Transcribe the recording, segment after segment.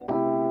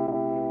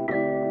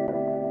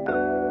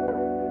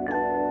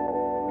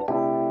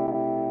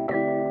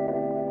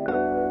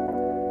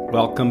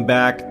Welcome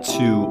back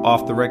to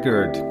Off the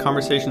Record,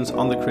 conversations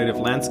on the creative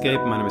landscape.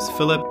 My name is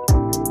Philip.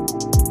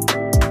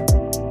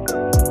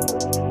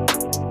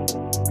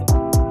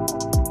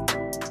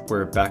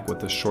 We're back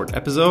with a short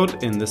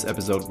episode. In this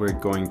episode, we're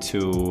going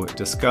to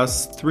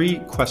discuss 3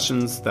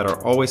 questions that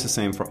are always the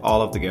same for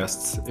all of the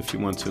guests. If you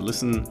want to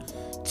listen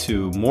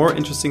to more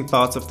interesting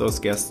thoughts of those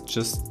guests,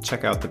 just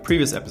check out the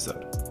previous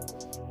episode.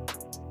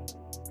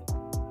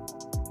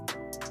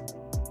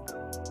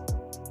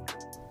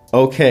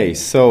 Okay,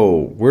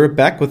 so we're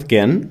back with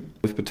Gen.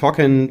 We've been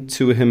talking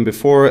to him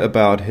before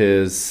about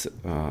his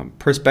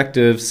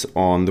perspectives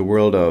on the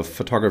world of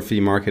photography,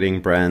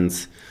 marketing,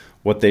 brands,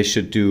 what they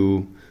should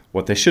do,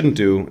 what they shouldn't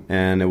do,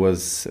 and it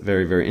was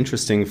very, very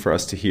interesting for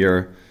us to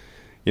hear,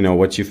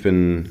 what you've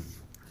been,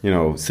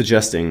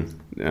 suggesting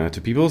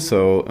to people.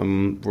 So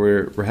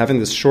we're having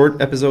this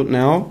short episode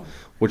now,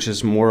 which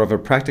is more of a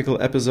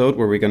practical episode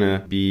where we're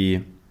gonna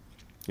be,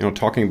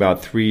 talking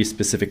about 3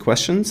 specific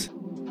questions.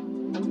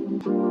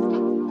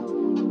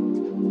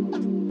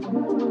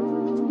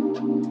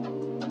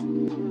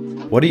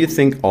 What do you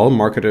think all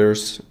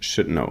marketers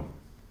should know?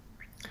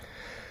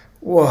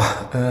 Well,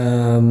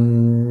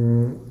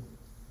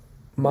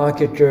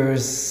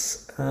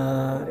 marketers,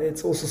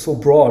 it's also so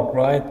broad,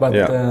 right?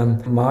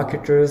 But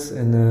marketers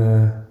in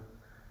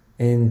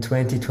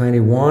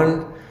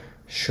 2021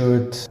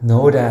 should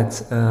know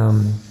that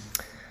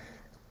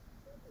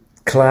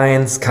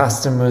clients,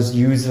 customers,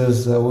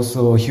 users are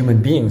also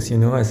human beings,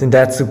 I think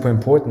that's super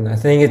important. I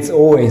think it's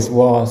always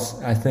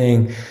was. I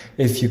think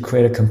if you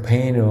create a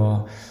campaign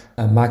or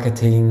a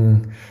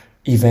marketing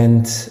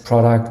event,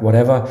 product,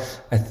 whatever,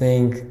 I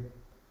think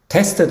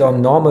test it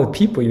on normal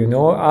people,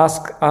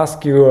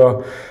 ask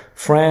your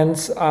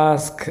friends,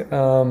 ask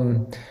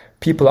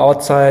people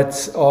outside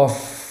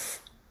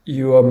of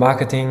your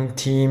marketing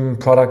team,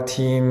 product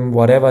team,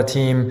 whatever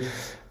team,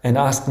 and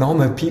ask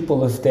normal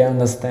people if they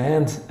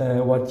understand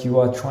what you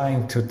are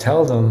trying to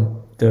tell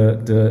them,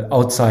 the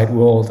outside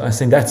world. I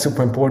think that's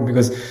super important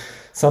because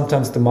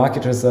sometimes the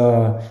marketers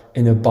are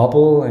in a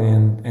bubble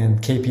and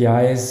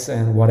KPIs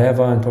and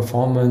whatever and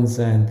performance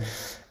and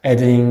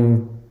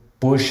adding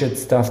bullshit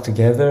stuff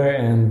together,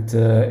 and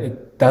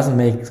it doesn't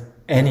make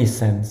any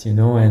sense,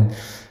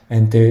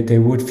 and they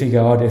would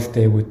figure out if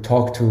they would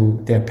talk to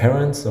their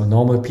parents or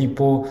normal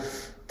people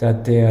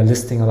that they are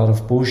listing a lot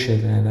of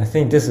bullshit. And I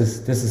think this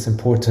is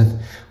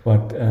important,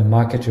 what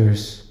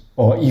marketers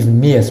or even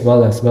me as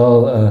well,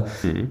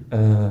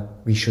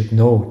 we should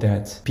know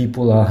that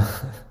people are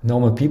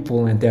normal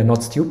people and they're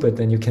not stupid,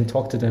 and you can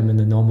talk to them in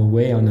a normal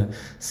way on the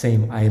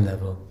same eye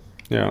level.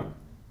 Yeah,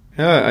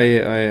 I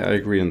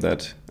agree on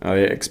that. I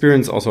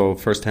experience also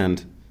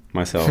firsthand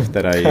myself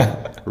that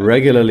I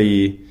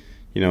regularly,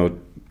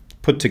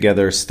 put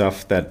together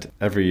stuff that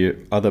every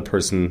other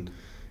person,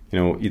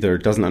 either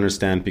doesn't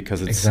understand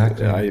because it's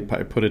exactly. I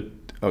put it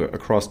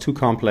across too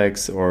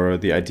complex, or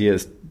the idea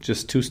is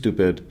just too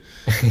stupid,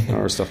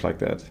 or stuff like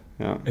that.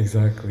 Yeah,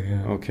 exactly.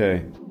 Yeah.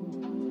 Okay.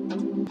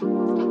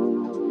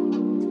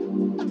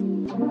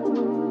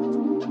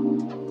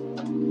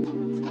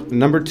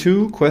 Number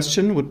 2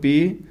 question would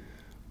be,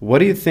 what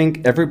do you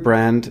think every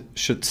brand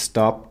should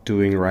stop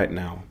doing right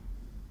now?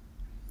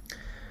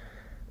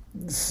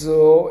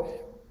 So,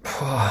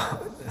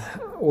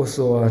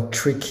 also a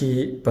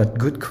tricky but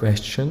good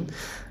question.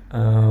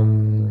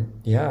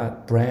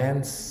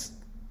 Brands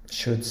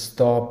should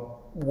stop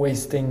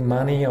wasting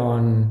money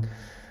on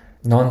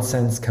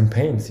nonsense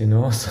campaigns,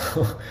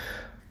 So,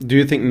 do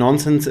you think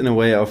nonsense in a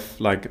way of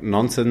like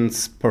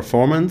nonsense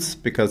performance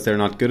because they're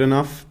not good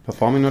enough,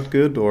 performing not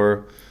good,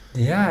 or?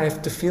 Yeah, I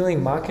have the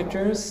feeling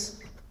marketers,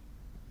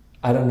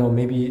 I don't know,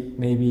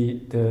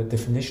 maybe the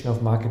definition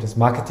of marketers,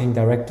 marketing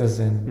directors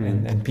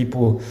and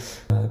people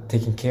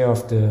taking care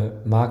of the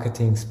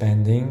marketing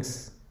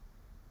spendings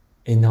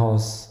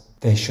in-house,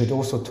 they should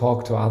also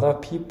talk to other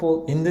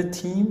people in the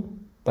team,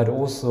 but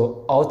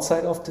also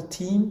outside of the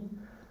team,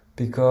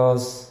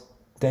 because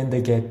then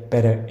they get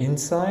better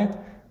insight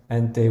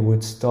and they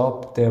would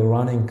stop their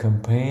running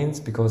campaigns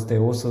because they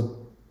also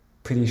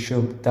pretty sure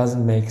it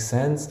doesn't make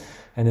sense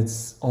and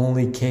it's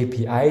only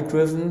KPI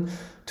driven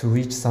to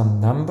reach some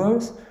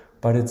numbers,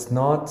 but it's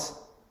not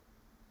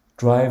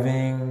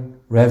driving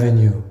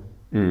revenue.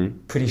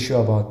 Pretty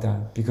sure about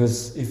that,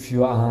 because if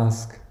you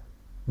ask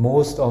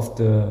most of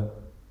the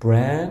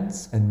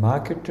brands and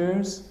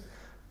marketers,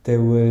 they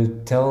will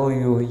tell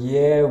you,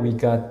 yeah, we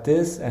got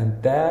this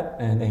and that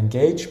and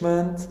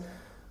engagement,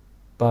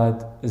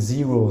 but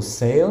 0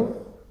 sale,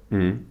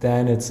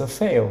 then it's a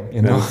fail,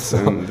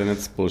 Then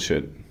it's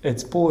bullshit.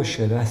 It's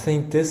bullshit. I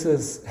think this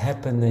is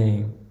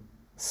happening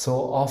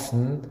so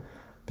often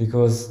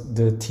because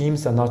the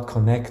teams are not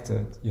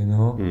connected,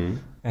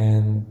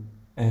 and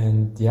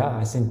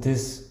I think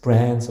these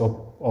brands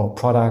or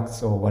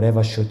products or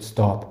whatever should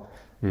stop,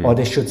 or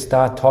they should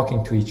start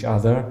talking to each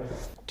other.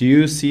 Do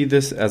you see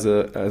this as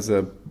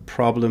a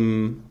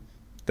problem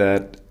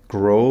that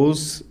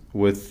grows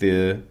with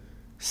the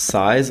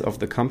size of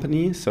the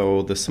company?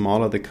 So the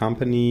smaller the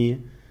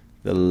company,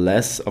 the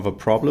less of a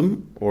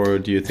problem, or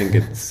do you think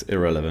it's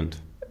irrelevant?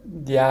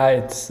 Yeah,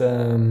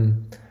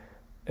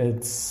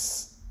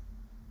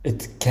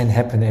 it can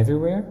happen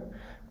everywhere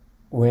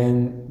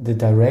when the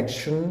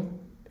direction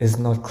is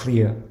not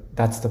clear.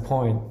 That's the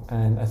point.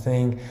 And I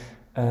think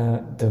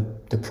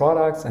the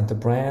products and the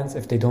brands,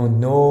 if they don't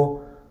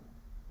know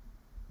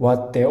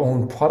what their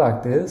own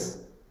product is,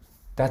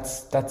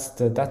 that's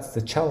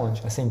the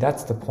challenge. I think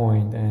that's the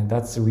point, and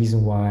that's the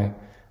reason why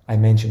I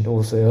mentioned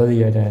also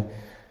earlier that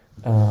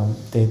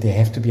they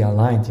have to be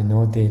aligned. You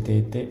know,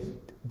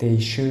 they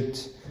should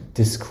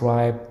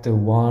describe the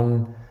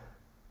one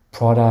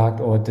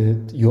product or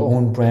your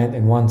own brand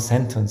in one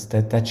sentence.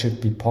 That should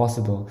be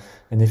possible.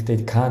 And if they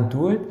can't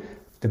do it,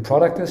 the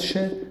product is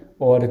shit,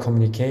 or the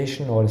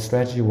communication or the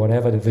strategy,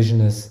 whatever the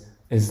vision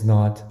is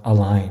not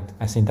aligned.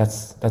 I think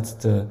that's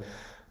the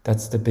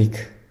big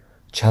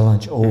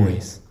challenge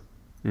always.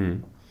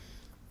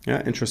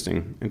 Yeah,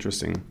 interesting.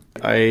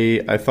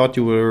 I thought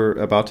you were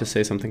about to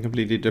say something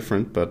completely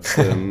different, but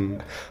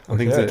I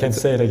think I can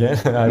say it again.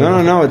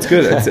 No, it's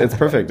good. It's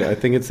perfect. I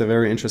think it's a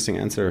very interesting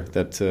answer.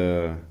 That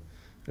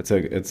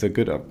it's a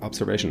good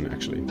observation,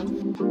 actually.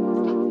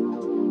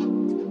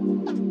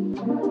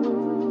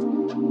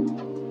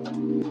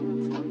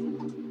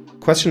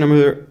 Question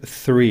number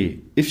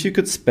 3. If you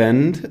could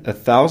spend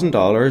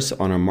 $1,000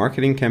 on a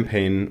marketing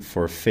campaign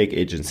for a fake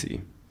agency.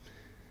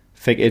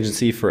 Fake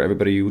agency, for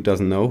everybody who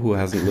doesn't know, who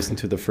hasn't listened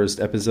to the first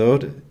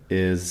episode,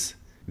 is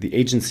the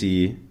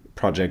agency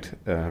project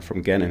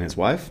from Gen and his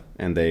wife.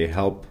 And they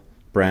help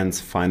brands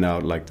find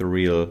out like the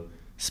real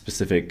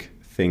specific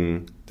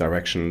thing,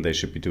 direction they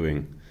should be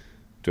doing.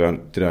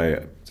 Did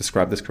I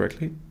describe this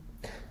correctly?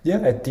 Yeah,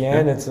 at the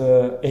end, it's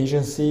a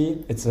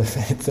agency. It's a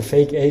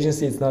fake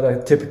agency. It's not a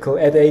typical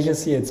ad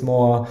agency. It's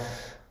more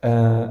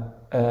a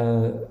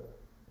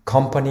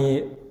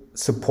company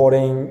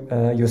supporting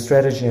your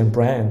strategy and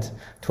brand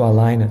to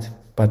align it.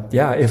 But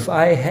yeah, if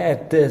I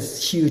had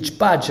this huge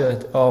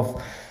budget of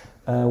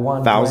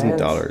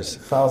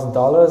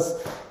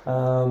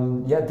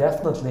 $1,000, yeah,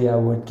 definitely I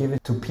would give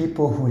it to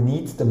people who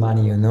need the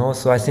money. You know,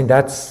 so I think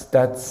that's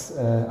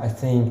I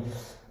think.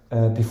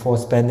 Before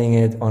spending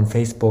it on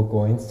Facebook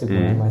or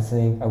Instagram, I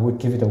think I would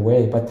give it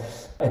away. But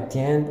at the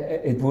end,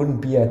 it wouldn't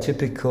be a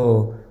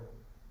typical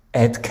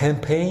ad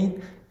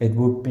campaign. It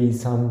would be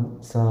some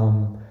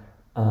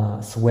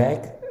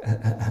swag,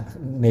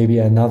 maybe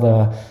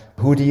another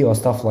hoodie or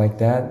stuff like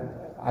that.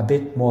 A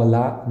bit more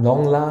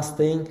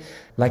long-lasting,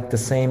 like the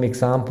same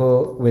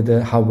example with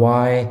the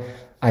Hawaii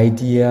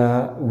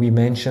idea we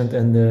mentioned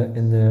in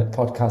the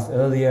podcast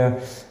earlier.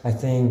 I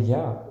think,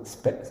 yeah,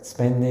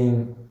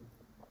 spending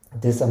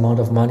this amount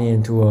of money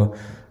into a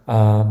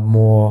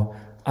more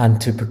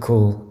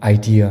untypical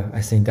idea.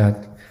 I think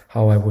that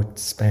how I would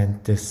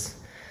spend this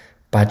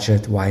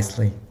budget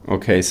wisely.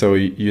 Okay, so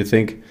you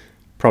think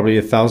probably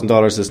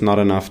 $1,000 is not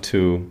enough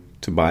to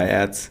buy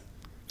ads?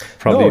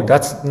 Probably. No,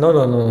 that's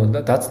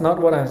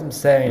not what I'm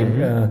saying.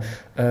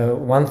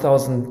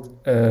 1,000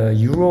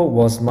 euro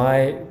was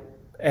my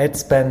ad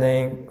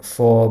spending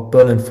for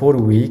Berlin Photo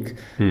Week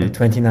in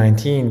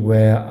 2019,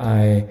 where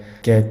I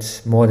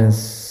get more than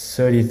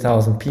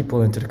 30,000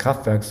 people into the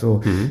Kraftwerk.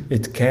 So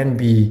it can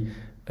be,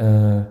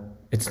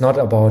 it's not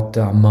about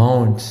the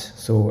amount.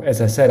 So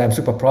as I said, I'm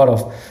super proud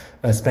of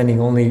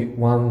spending only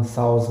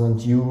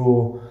 1,000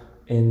 euro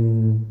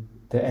in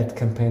the ad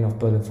campaign of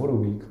Berlin Photo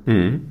Week.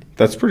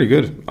 That's pretty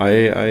good.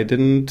 I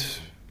wouldn't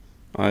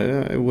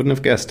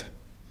have guessed.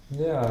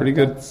 Yeah, pretty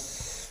good.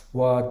 That's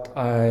what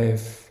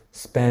I've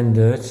spent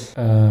it,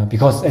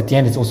 because at the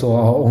end it's also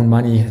our own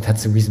money.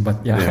 That's the reason,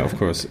 but yeah. Yeah, of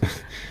course.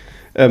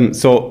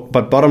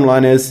 But bottom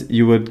line is,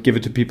 you would give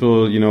it to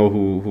people, you know,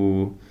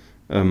 who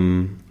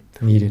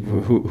need it,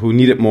 who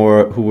need it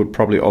more, who would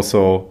probably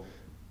also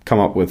come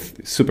up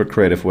with super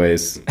creative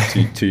ways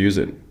to use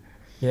it.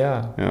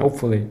 Yeah,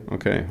 hopefully.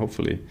 Okay,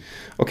 hopefully.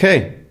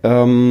 Okay,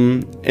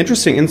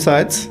 interesting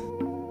insights.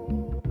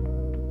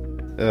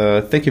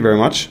 Thank you very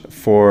much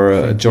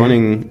for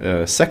joining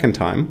a second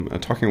time,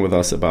 talking with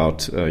us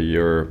about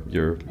your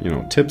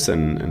tips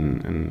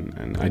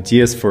and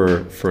ideas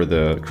for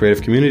the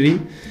creative community.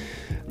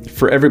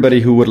 For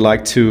everybody who would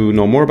like to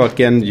know more about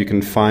Gen, you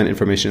can find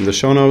information in the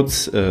show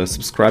notes.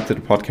 Subscribe to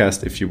the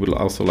podcast if you would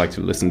also like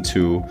to listen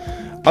to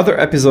other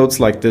episodes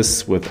like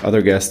this with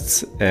other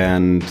guests.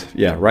 And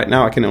yeah, right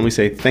now I can only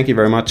say thank you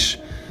very much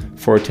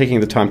for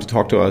taking the time to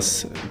talk to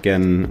us.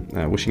 Again,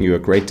 wishing you a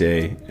great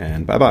day,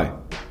 and bye-bye.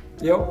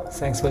 Yo,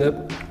 thanks,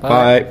 Philip.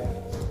 Bye. Bye.